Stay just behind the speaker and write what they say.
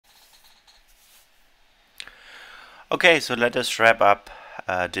Okay, so let us wrap up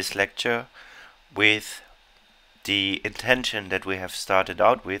this lecture with the intention that we have started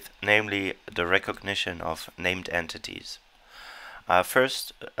out with, namely the recognition of named entities.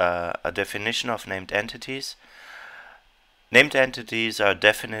 First, a definition of named entities. Named entities are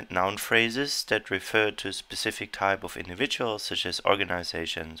definite noun phrases that refer to a specific type of individuals, such as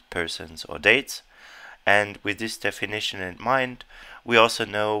organizations, persons, or dates. And with this definition in mind, we also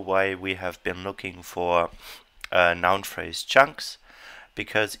know why we have been looking for noun phrase chunks,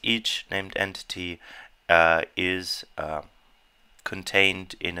 because each named entity is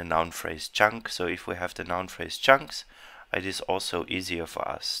contained in a noun phrase chunk. So if we have the noun phrase chunks, it is also easier for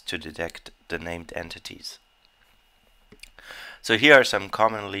us to detect the named entities. So here are some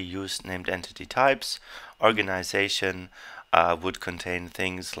commonly used named entity types. Organization would contain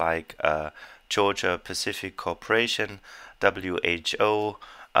things like Georgia Pacific Corporation, WHO,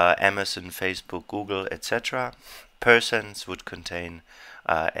 Amazon, Facebook, Google, etc. Persons would contain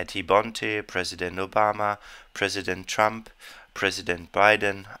Eti Bonte, President Obama, President Trump, President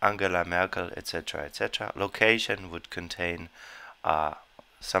Biden, Angela Merkel, etc., etc. Location would contain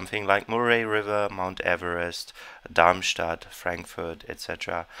something like Murray River, Mount Everest, Darmstadt, Frankfurt,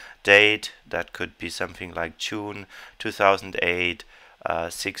 etc. Date, that could be something like June 2008,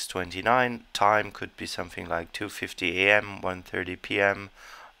 6:29. Time could be something like 2:50 a.m., 1:30 p.m.,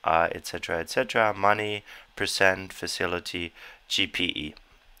 etc., etc. Money, percent, facility, GPE.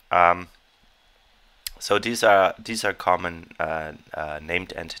 So these are common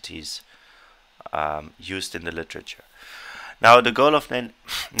named entities used in the literature. Now, the goal of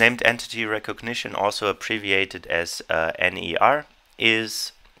named entity recognition, also abbreviated as NER,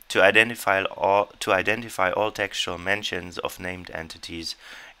 is to identify all textual mentions of named entities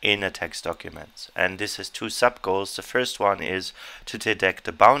in a text document. And this has two sub-goals. The first one is to detect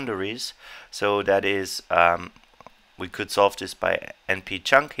the boundaries. So that is, we could solve this by NP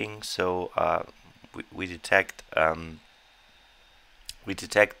chunking. So we do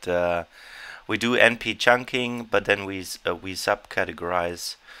NP chunking, but then we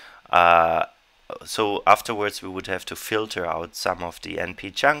subcategorize. So afterwards we would have to filter out some of the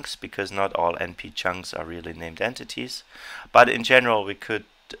NP chunks, because not all NP chunks are really named entities. But in general, we could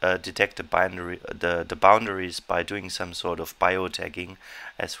detect the boundaries by doing some sort of biotagging,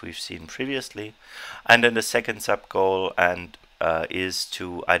 as we've seen previously. And then the second sub-goal is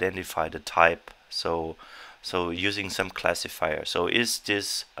to identify the type. So using some classifier. So is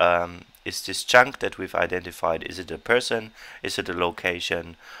this chunk that we've identified, is it a person, is it a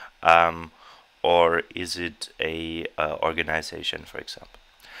location, or is it a organization, for example?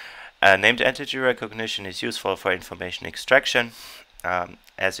 Named entity recognition is useful for information extraction,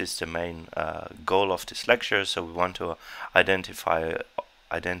 as is the main goal of this lecture. So we want to identify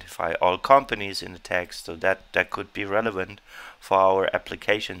all companies in the text, so that could be relevant for our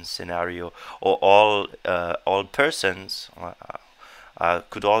application scenario, or all persons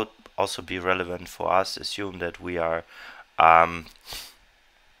could also be relevant for us. Assume that we are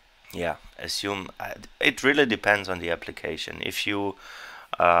it really depends on the application. If you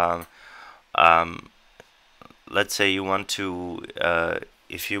let's say you want to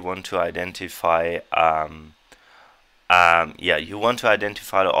if you want to identify you want to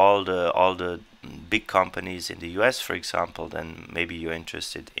identify all the big companies in the US, for example, then maybe you're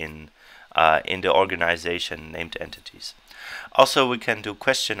interested in the organization named entities. Also, we can do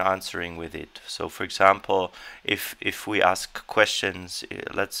question answering with it. So, for example, if we ask questions,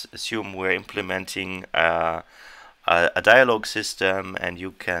 let's assume we're implementing a dialogue system, and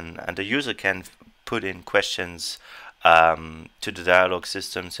the user can put in questions to the dialogue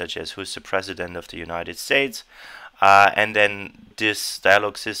system, such as who's the president of the United States. And then this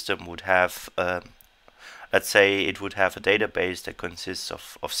dialogue system would have, let's say it would have a database that consists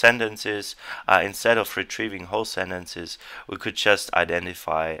of sentences. Instead of retrieving whole sentences, we could just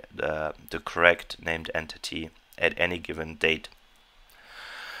identify the correct named entity at any given date.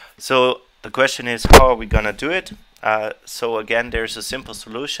 So the question is, how are we going to do it? So again, there's a simple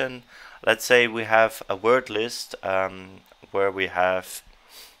solution. Let's say we have a word list where we have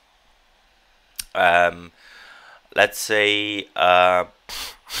let's say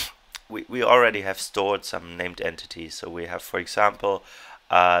we already have stored some named entities. So we have, for example,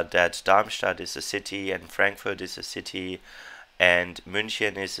 that Darmstadt is a city, and Frankfurt is a city, and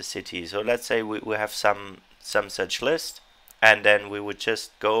München is a city. So let's say we have some such list, and then we would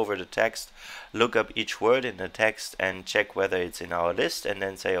just go over the text, look up each word in the text, and check whether it's in our list, and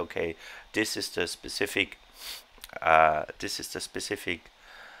then say, okay, this is the specific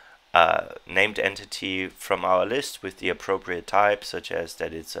named entity from our list with the appropriate type, such as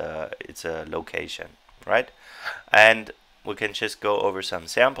that it's a location. right? And we can just go over some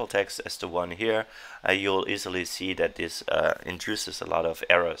sample text as the one here. You'll easily see that this induces a lot of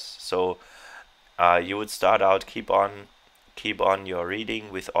errors. So you would start out, keep on your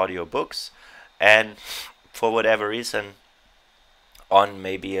reading with audiobooks, and for whatever reason, on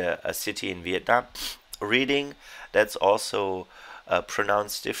maybe a city in Vietnam, reading that's also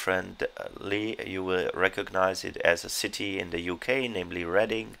pronounced differently. You will recognize it as a city in the UK, namely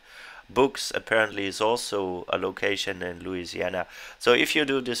Reading. Books apparently is also a location in Louisiana. So if you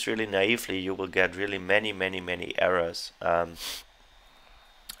do this really naively, you will get really many errors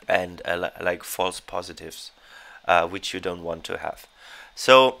and like false positives, which you don't want to have.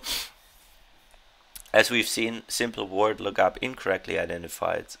 So as we've seen, simple word lookup incorrectly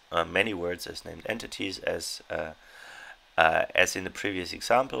identifies many words as named entities, as in the previous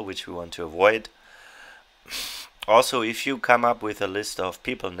example, which we want to avoid. Also, if you come up with a list of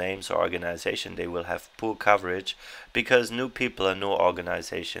people names or organization, they will have poor coverage because new people and new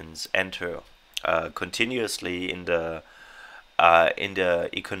organizations enter continuously in the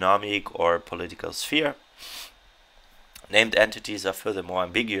economic or political sphere. Named entities are furthermore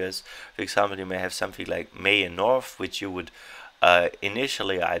ambiguous. For example, you may have something like May and North, which you would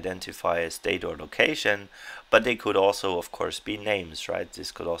initially identify as date or location, but they could also, of course, be names, right?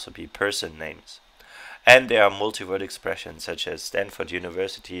 This could also be person names. And there are multi-word expressions such as Stanford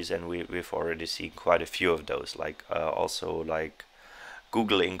universities, and we've already seen quite a few of those, like also like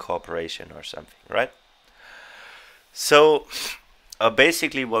Google Incorporation or something, right? So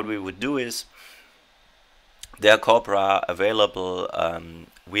basically what we would do is, there are corpora available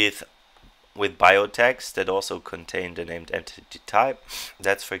with biotags that also contain the named entity type.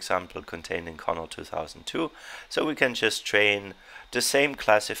 That's, for example, contained in Connell 2002. So we can just train the same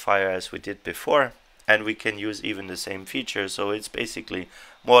classifier as we did before, and we can use even the same feature. So it's basically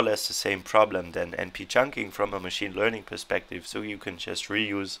more or less the same problem than NP chunking from a machine learning perspective. So you can just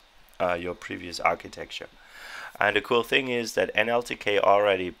reuse your previous architecture. And the cool thing is that NLTK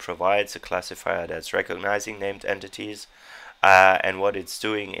already provides a classifier that's recognizing named entities, and what it's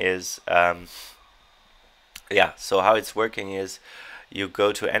doing is, so how it's working is, you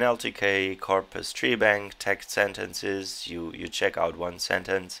go to NLTK corpus tree bank, text sentences, you check out one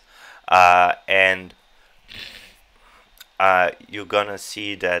sentence, and you're gonna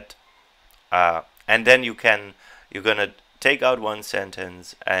see that, and then you're gonna take out one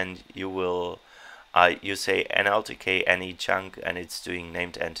sentence, and you will you say NLTK any chunk, and it's doing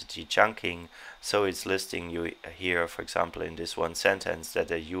named entity chunking. So it's listing you here, for example, in this one sentence, that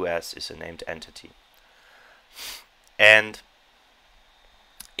the US is a named entity. And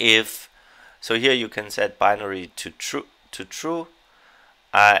so here you can set binary to true,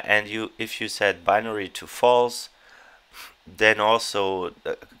 and if you set binary to false, then also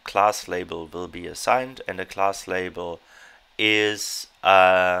the class label will be assigned, and the class label is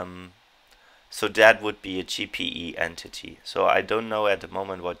so that would be a GPE entity. So I don't know at the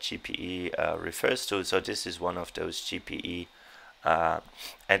moment what GPE refers to. So this is one of those GPE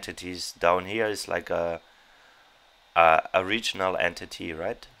entities. Down here is like a regional entity,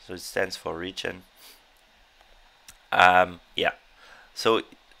 right? So it stands for region. Yeah. So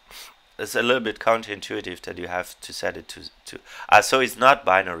it's a little bit counterintuitive that you have to set it to so it's not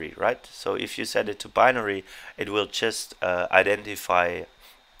binary, right? So if you set it to binary, it will just identify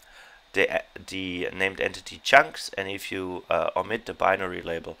the named entity chunks, and if you omit the binary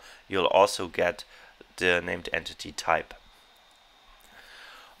label, you'll also get the named entity type.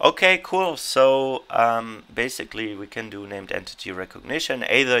 Okay, cool. So basically we can do named entity recognition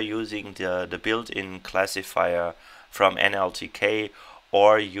either using the built-in classifier from NLTK,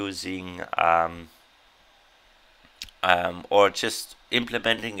 or using or just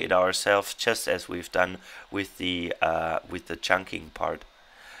implementing it ourselves, just as we've done with the chunking part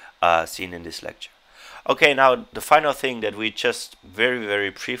seen in this lecture. Okay, now the final thing that we just very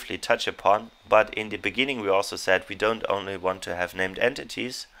briefly touch upon, but in the beginning we also said we don't only want to have named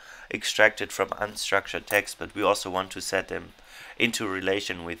entities extracted from unstructured text, but we also want to set them into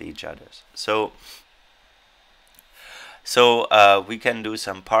relation with each other. So we can do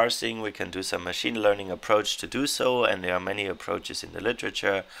some parsing, we can do some machine learning approach to do so, and there are many approaches in the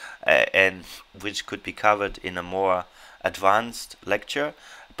literature, and which could be covered in a more advanced lecture.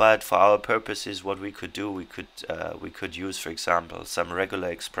 But for our purposes, what we could do, we could use, for example, some regular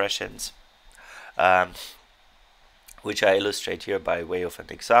expressions, which I illustrate here by way of an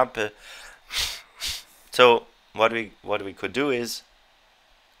example. So what we could do is,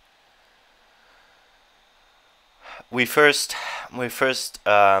 we first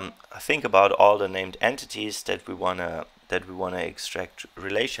think about all the named entities that we wanna extract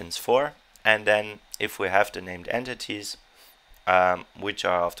relations for, and then if we have the named entities, which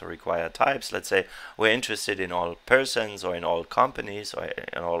are of the required types, let's say we're interested in all persons or in all companies or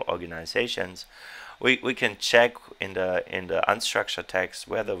in all organizations, we can check in the unstructured text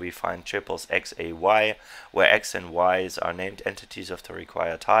whether we find triples x, a, y, where x and y's are named entities of the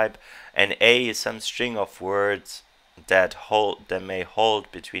required type, and a is some string of words that may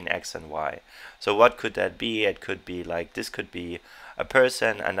hold between x and y. So what could that be? It could be like, this could be a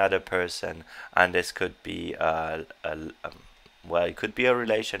person, another person, and this could be well, it could be a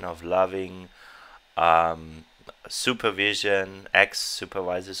relation of loving, supervision, x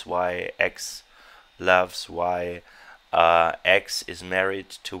supervises y, x loves y, x is married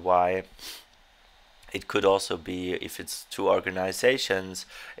to y. It could also be, if it's two organizations,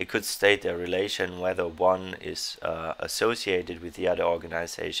 it could state their relation, whether one is associated with the other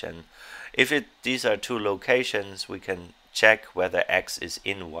organization. If these are two locations, we can check whether x is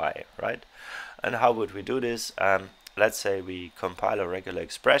in y, right? And how would we do this? Let's say we compile a regular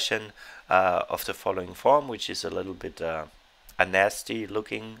expression of the following form, which is a little bit a nasty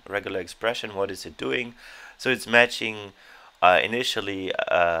looking regular expression. What is it doing? So it's matching initially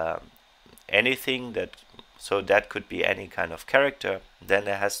anything that could be any kind of character. Then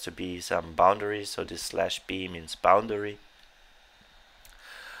there has to be some boundary, so this /b means boundary.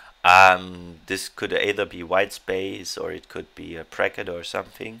 This could either be white space or it could be a bracket or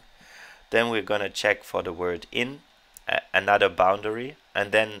something. Then we're going to check for the word in, another boundary,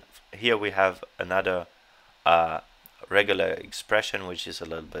 and then here we have another regular expression, which is a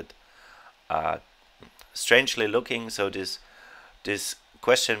little bit strangely looking. So this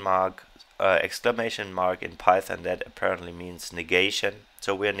question mark, exclamation mark in Python, that apparently means negation.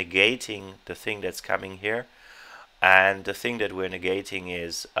 So we're negating the thing that's coming here, and the thing that we're negating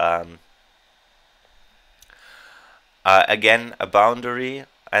is again a boundary,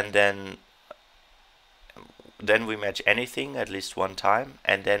 and then we match anything at least one time,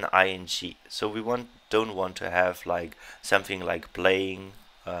 and then ing. So we don't want to have like something like playing,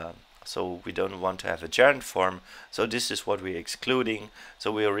 so we don't want to have a gerund form. So this is what we're excluding.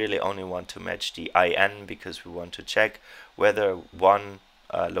 So we really only want to match the in, because we want to check whether one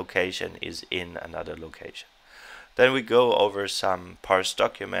location is in another location. Then we go over some parsed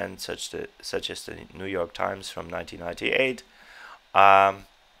documents, such as the New York Times from 1998.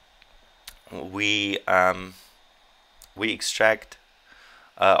 We extract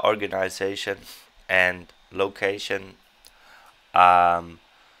organization and location,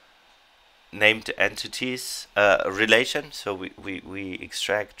 named entities, relation. So we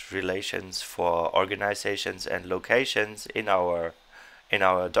extract relations for organizations and locations in our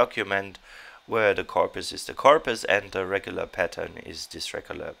document, where the corpus is the corpus and the regular pattern is this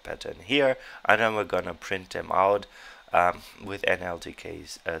regular pattern here, and then we're gonna print them out with NLTK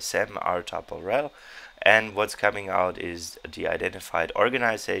SEM R tuple rel, and what's coming out is the identified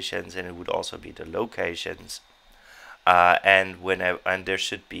organizations, and it would also be the locations, and there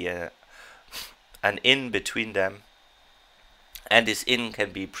should be an in between them, and this in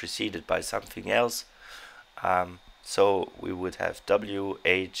can be preceded by something else. So we would have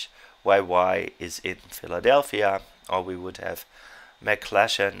WHYY is in Philadelphia, or we would have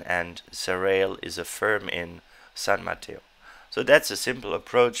McClashan and Zarrail is a firm in San Mateo. So that's a simple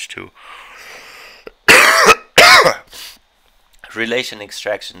approach to relation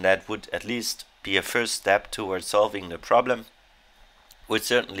extraction that would at least be a first step towards solving the problem. Would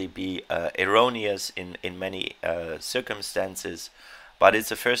certainly be erroneous in many circumstances, but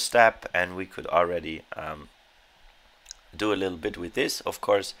it's a first step, and we could already do a little bit with this. Of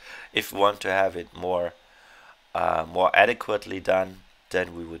course, if we want to have it more adequately done,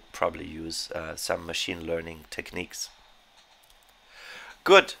 then we would probably use some machine learning techniques.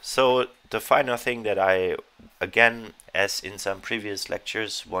 Good. So the final thing that I, again, as in some previous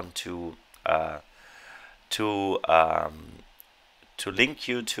lectures, want to link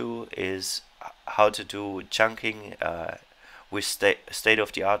you to is how to do chunking with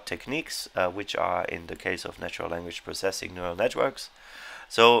state-of-the-art techniques, which are, in the case of natural language processing, neural networks.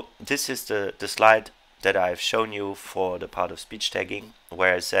 So this is the slide that I've shown you for the part of speech tagging,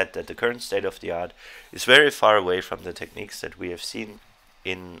 where I said that the current state-of-the-art is very far away from the techniques that we have seen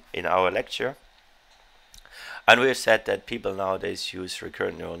in our lecture. And we have said that people nowadays use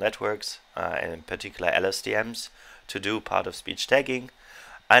recurrent neural networks, and in particular LSTMs, to do part of speech tagging.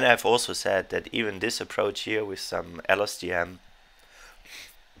 And I've also said that even this approach here with some LSTM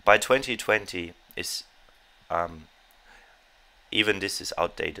by 2020 is even this is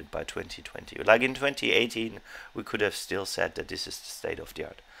outdated by 2020. Like in 2018 we could have still said that this is the state of the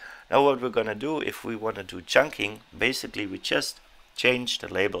art. Now what we're gonna do, if we want to do chunking, basically we just change the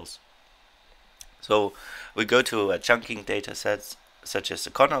labels. So we go to a chunking data sets such as the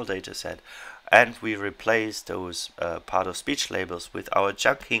Connell dataset, and we replace those part of speech labels with our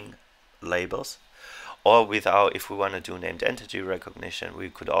chunking labels, or with our, if we want to do named entity recognition, we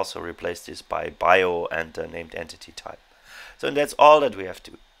could also replace this by bio and the named entity type. So that's all that we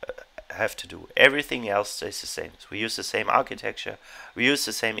have to do. Everything else stays the same. So we use the same architecture, we use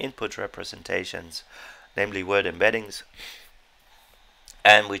the same input representations, namely word embeddings,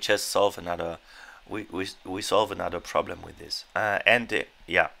 and we just solve another we solve another problem with this. And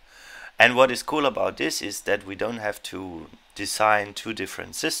what is cool about this is that we don't have to design two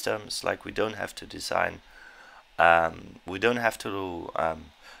different systems. Like we don't have to design, we don't have to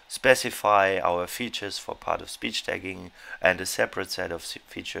specify our features for part of speech tagging and a separate set of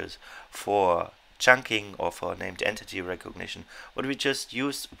features for chunking or for named entity recognition. But we just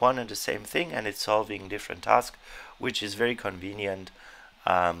use one and the same thing, and it's solving different tasks, which is very convenient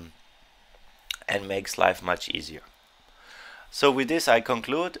and makes life much easier. So with this I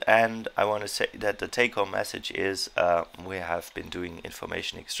conclude, and I want to say that the take-home message is we have been doing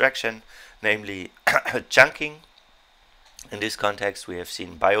information extraction, namely chunking. In this context we have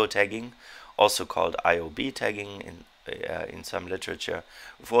seen bio-tagging, also called IOB tagging in some literature.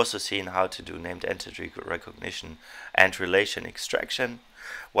 We've also seen how to do named entity recognition and relation extraction.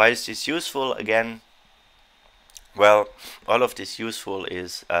 Why is this useful? Again, well, all of this useful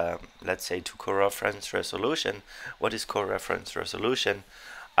is, let's say, to co-reference resolution. What is co-reference resolution?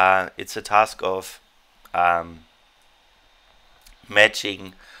 It's a task of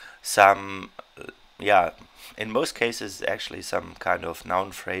matching some, in most cases actually some kind of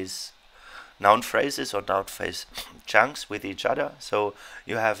noun phrases or noun phrase chunks with each other. So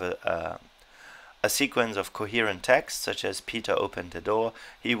you have a sequence of coherent text, such as Peter opened the door,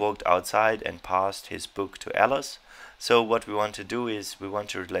 he walked outside and passed his book to Alice. So what we want to do is we want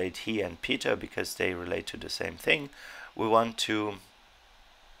to relate he and Peter because they relate to the same thing. We want to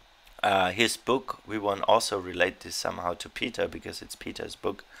his book, we want also relate this somehow to Peter because it's Peter's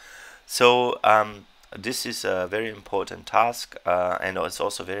book. So this is a very important task, and it's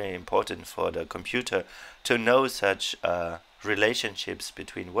also very important for the computer to know such relationships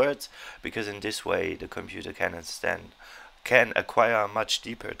between words, because in this way the computer can acquire a much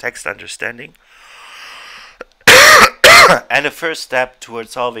deeper text understanding. And the first step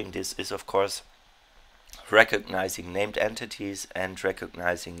towards solving this is, of course, recognizing named entities and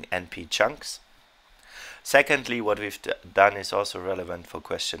recognizing NP chunks. Secondly, what we've done is also relevant for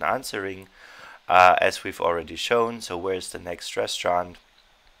question answering, as we've already shown. So where's the next restaurant?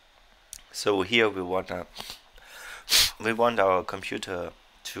 So here we want our computer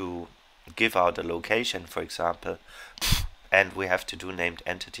to give out a location, for example, and we have to do named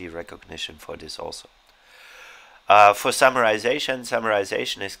entity recognition for this also. For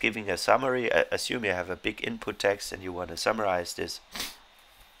summarization is giving a summary. Assume you have a big input text and you want to summarize this.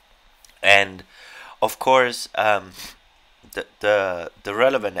 And of course, the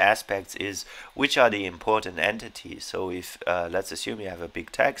relevant aspects is which are the important entities. So if let's assume you have a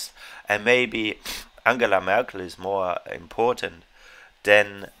big text, and maybe Angela Merkel is more important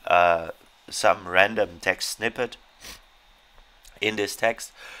than some random text snippet in this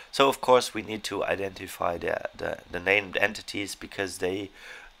text. So of course we need to identify the named entities, because they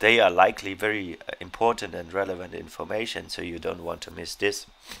are likely very important and relevant information, so you don't want to miss this.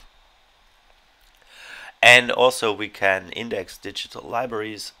 And also we can index digital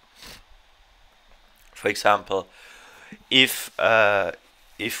libraries. For example, if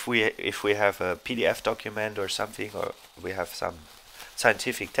we have a PDF document or something, or we have some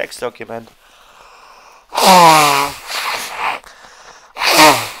scientific text document,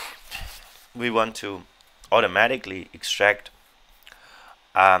 we want to automatically extract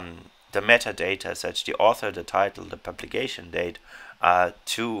the metadata, such the author, the title, the publication date,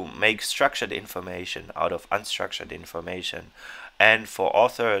 to make structured information out of unstructured information. And for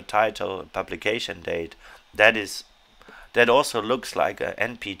author, title, publication date, that also looks like a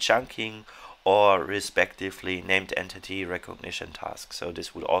NP chunking or respectively named entity recognition task. So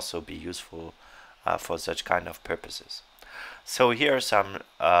this would also be useful for such kind of purposes. So here are some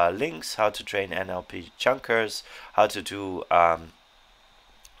links: how to train NLP chunkers, how to do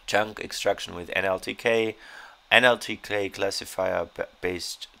chunk extraction with NLTK, NLTK classifier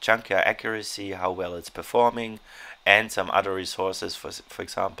based chunkier accuracy, how well it's performing, and some other resources, for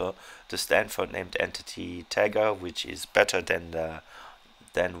example the Stanford named entity tagger, which is better than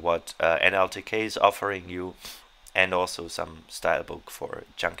what NLTK is offering you, and also some style book for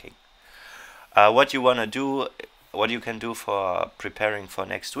chunking. What you can do for preparing for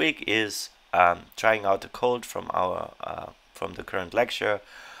next week is trying out the code from the current lecture,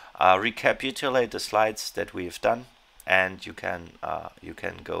 recapitulate the slides that we've done, and you can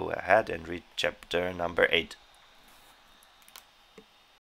go ahead and read chapter number 8.